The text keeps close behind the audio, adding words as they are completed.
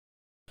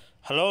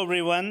Hello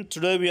everyone.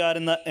 Today we are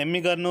in the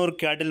Yemmiganur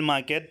cattle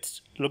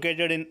market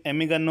located in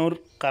Yemmiganur,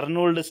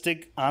 Kurnool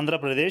district, Andhra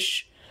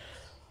Pradesh.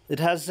 It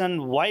has a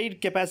wide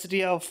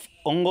capacity of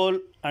Ongol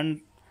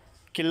and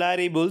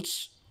Killari bulls.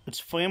 It's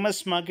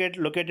famous market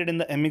located in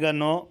the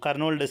Yemmiganur,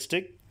 Kurnool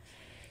district.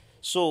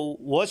 So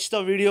watch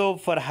the video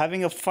for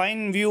having a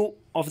fine view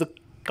of the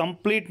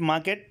complete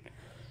market.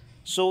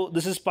 So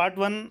this is part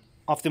 1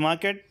 of the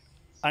market,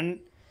 and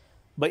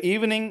by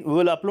evening we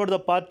will upload the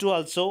part 2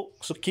 also.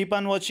 So keep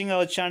on watching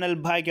our channel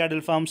Bhai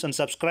Cattle Farms and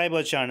subscribe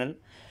our channel.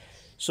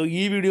 So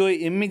ఈ video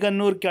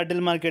ఎమ్మిగన్నూర్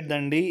cattle market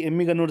దండి.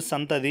 ఎమ్మిగన్నూర్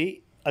సంతది,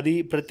 అది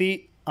ప్రతి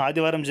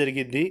ఆదివారం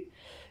జరిగిద్ది.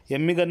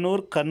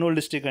 ఎమ్మిగన్నూర్ Kurnool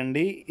district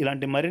అండి.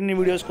 ఇలాంటి మరిన్ని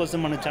videos కోసం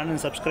మన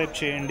ఛానల్ని సబ్స్క్రైబ్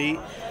చేయండి.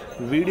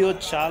 వీడియో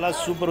చాలా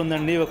సూపర్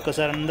ఉందండి,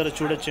 ఒక్కసారి అందరూ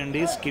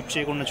చూడొచ్చండి, స్కిప్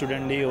చేయకుండా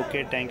చూడండి. Okay,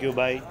 thank you,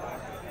 bye.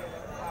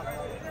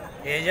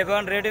 ఏం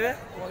చెప్పాను రేటు?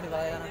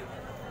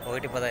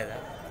 1.15.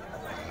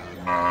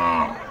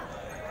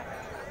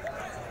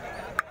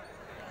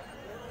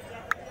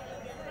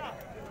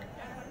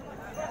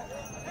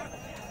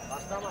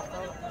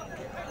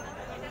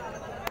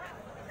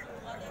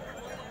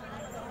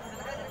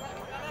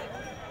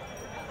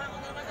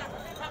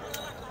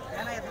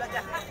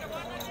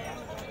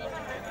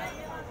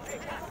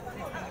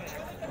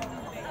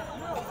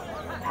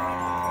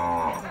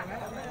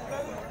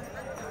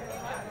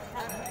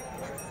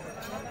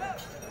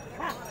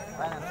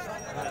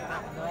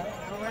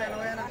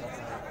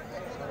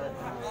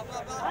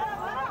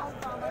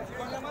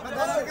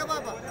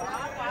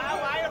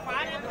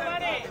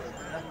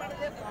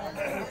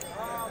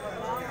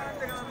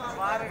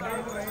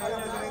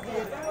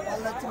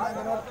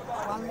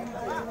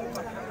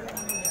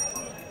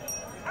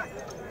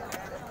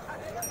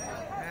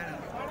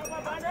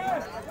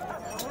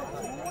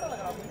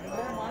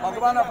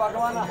 పగవానా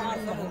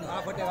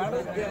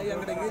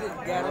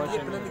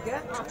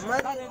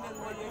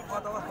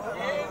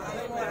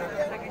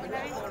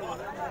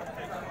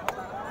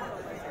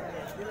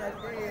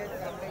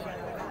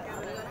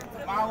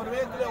మా ఊరు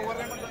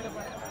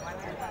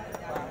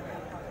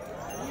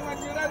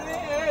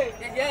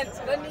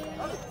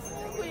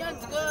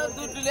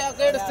దుడ్డు లేక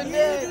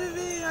ఏడుస్తుంది.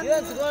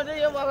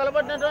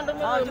 పగలబట్టినటువంటి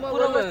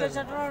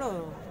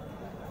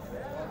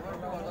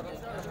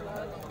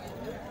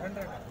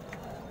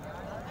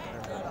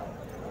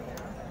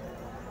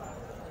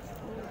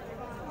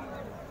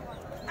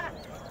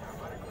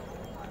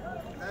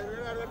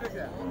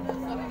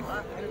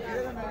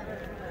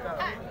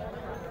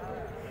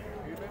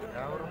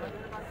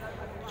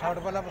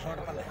చోటపల్ల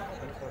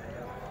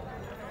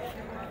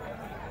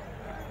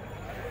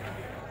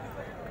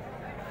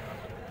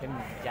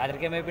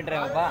జాతరకి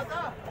ఏమైపోయింటారేమబ్బా?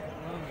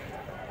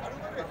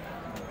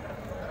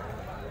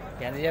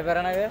 ఎంత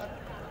చెప్పారా నాకు?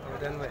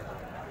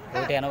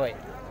 180.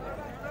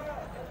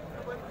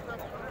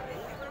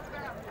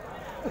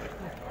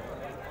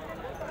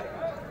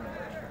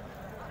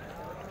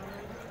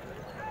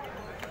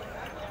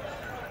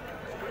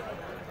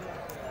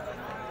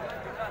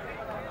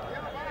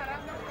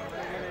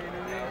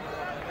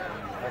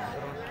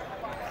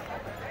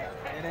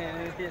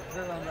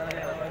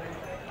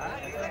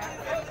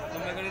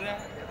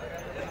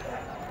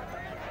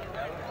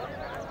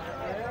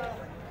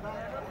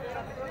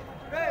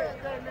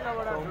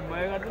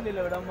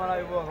 నిలవడం మన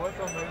అయిపోవాలి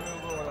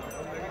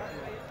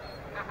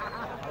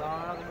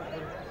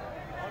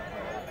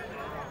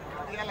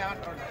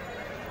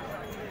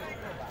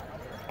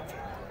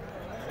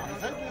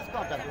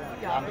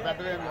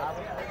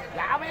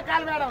 50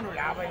 కాలు మేడం.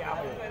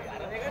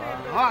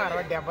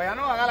 70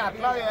 అను ఒకవేళ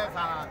అట్లా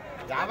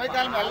 50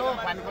 కాలు మెల్లు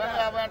పనిపోయిన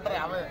 50 అంటారు.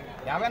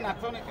 50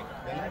 నచ్చవు నీకు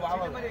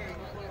బాబు.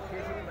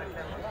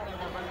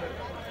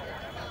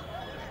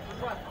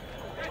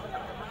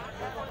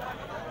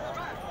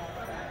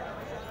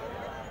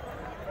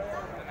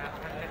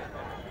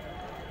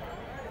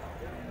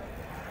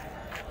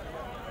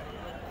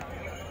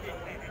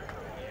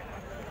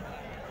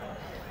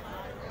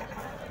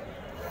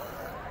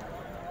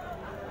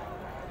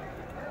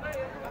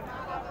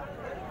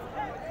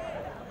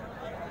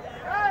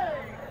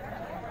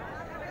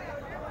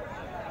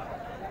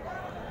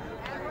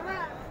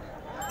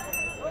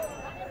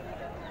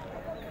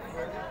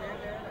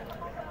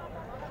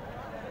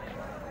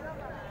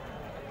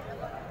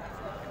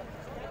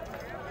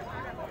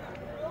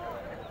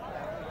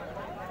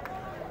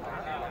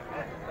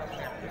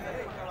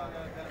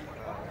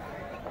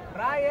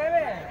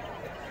 ఏమే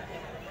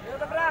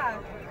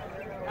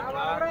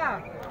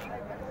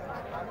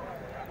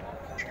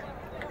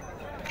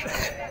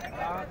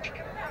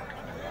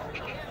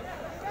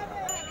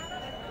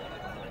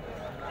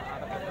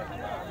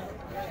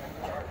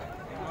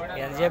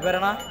ఎంత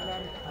చెప్పారన్నా?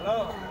 Hello,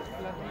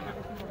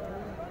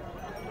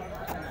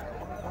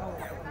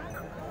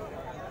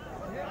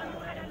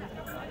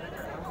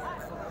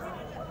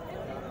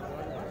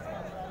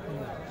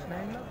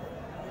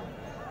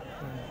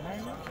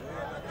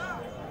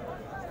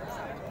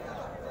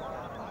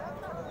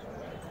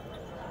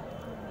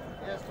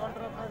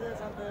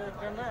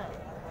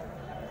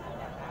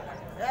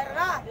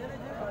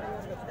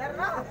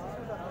 Derna.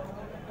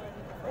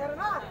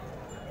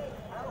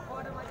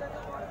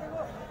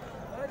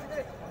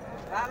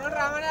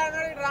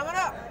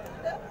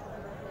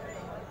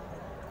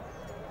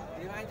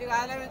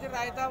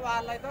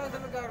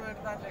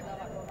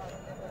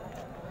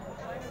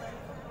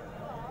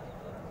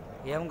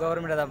 ఏం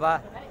గవర్నమెంట్ అదబ్బా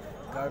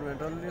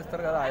గవర్నమెంట్ వాళ్ళు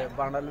తీస్తారు కదా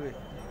బండలు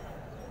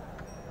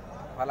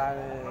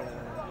ఫలాని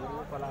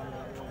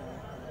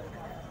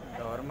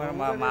గవర్నమెంట్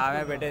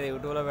మామే పెట్టేది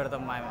యూట్యూబ్లో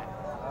పెడతాం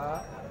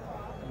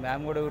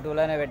మేము కూడా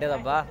యూట్యూబ్లోనే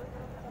పెట్టేదబ్బా.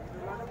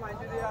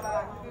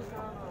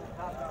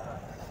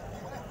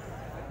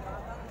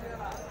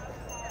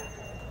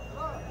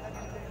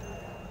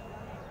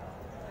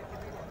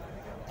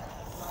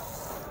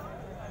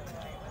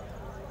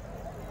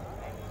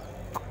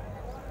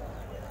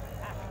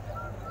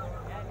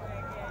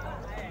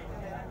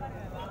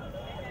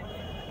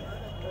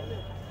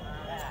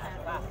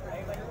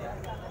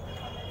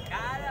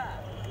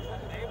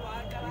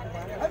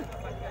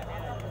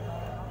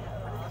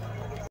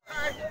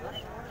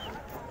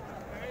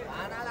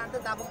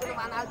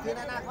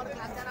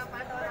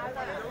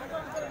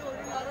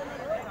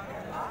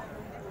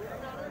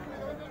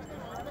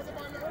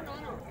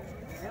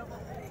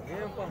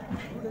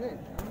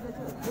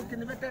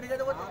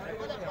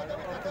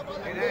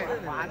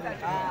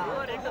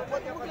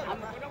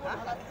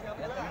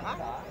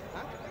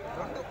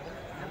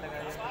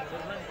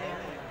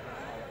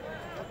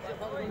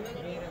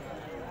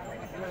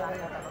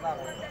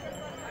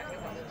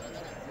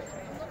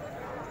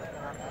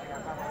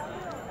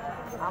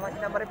 మంచి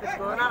నెంబర్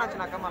ఇప్పించుకోనా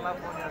వచ్చినాక మళ్ళీ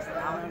ఫోన్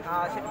చేస్తాను.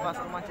 షెట్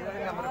ఫస్ట్ మంచిగా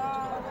నెంబర్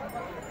ఇప్పించుకో.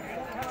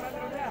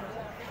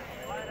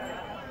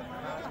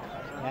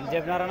 ఎంత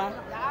చెప్పినారన్నా?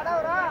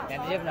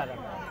 ఎంత చెప్పినారా?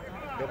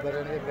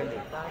 72 చెప్పింది.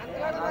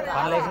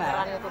 పనులు వేసినా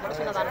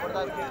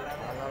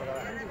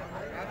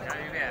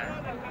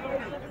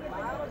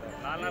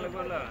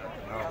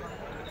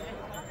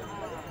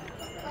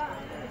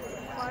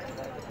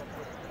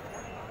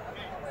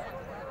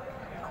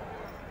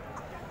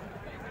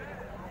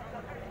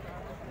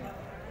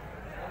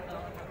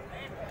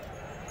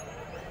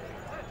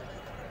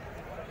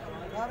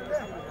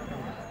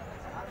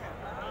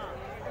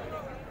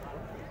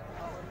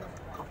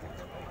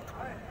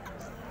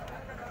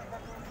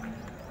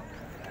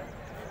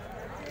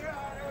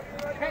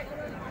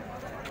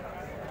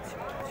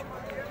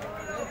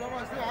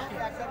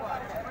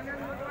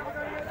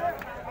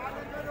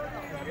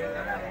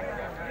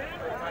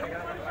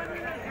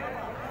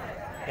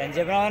ఎంత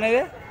చెప్పినావు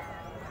అనేది?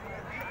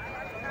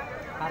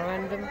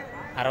 68.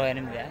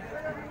 68.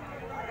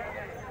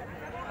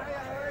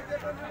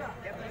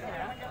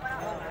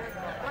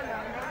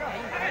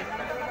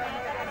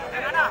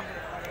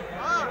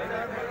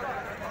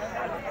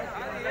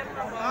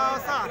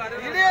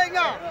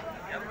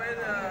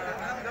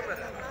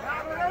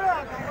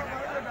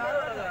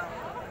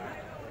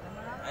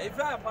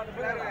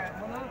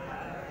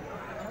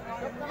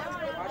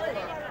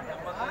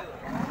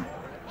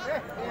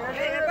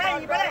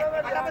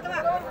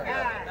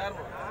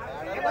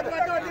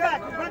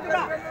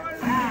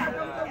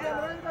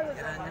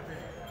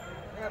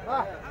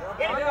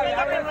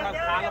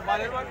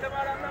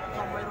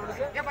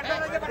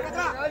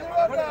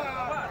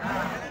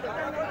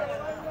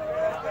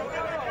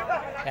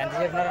 ఎంత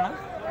చెప్పినారన్నా?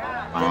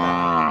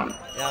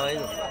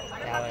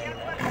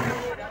 55.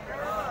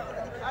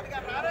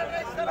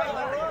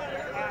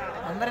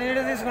 అందరు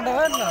వీడియో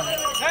తీసుకుంటావా?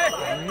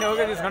 అన్నీ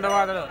ఓకే తీసుకుంటావా?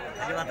 అతను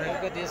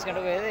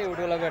తీసుకుంటూ పోయేది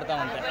యూట్యూబ్లో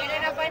పెడతామంటే.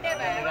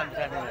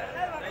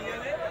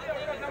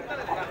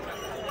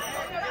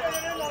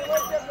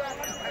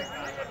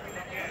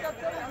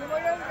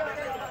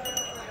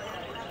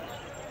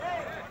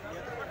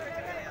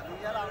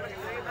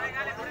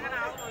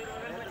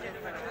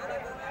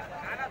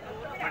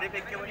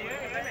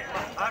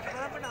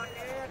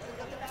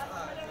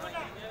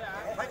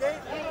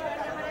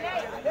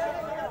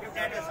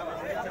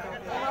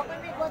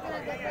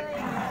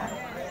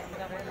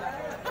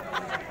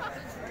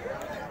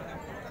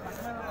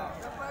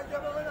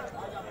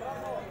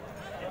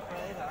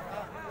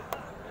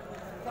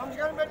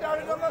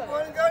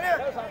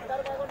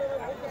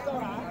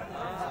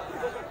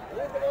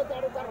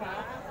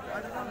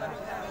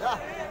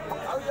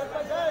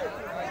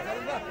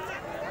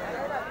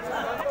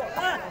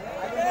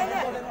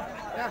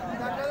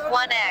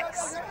 One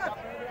X.